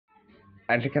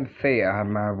As you can see, I have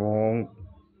my wall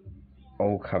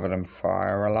all covered in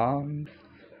fire alarms.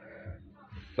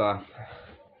 So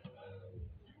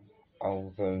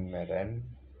I'll zoom it in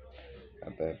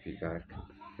a bit if you guys can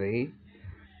see.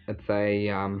 It's a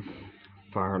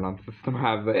fire alarm system I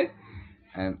have there,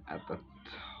 and at the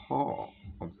top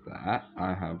of that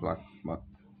I have like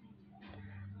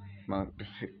smoke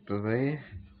detector there,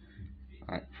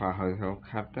 like fire hose or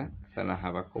cabinet. Then I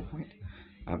have a cool point.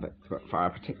 I have fire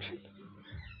protection.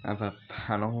 I have a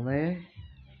panel there.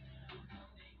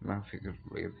 Now if you could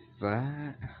read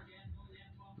that.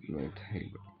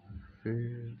 Rotate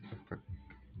this. If I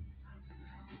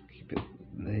keep it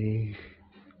there.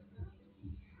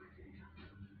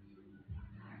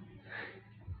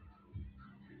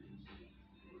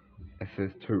 It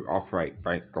says to operate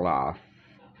break glass.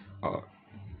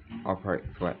 Operate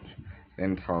switch.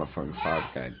 Then telephone fire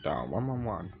brigade dial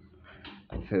 111.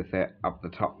 It says there up the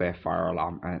top there fire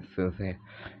alarm, and it says there,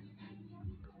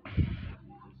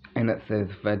 and it says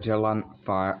vigilant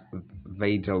fire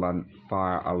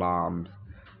alarms.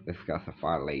 Discuss a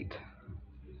fire lead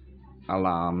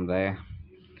alarm there.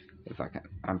 There's like an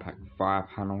impact fire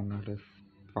panel notice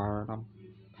fire alarm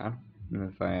panel, and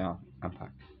there's a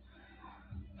impact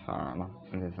fire alarm,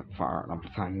 and there's a fire alarm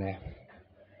sign there.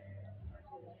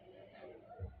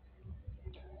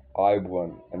 I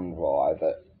wouldn't advise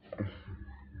it.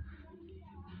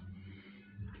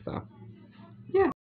 So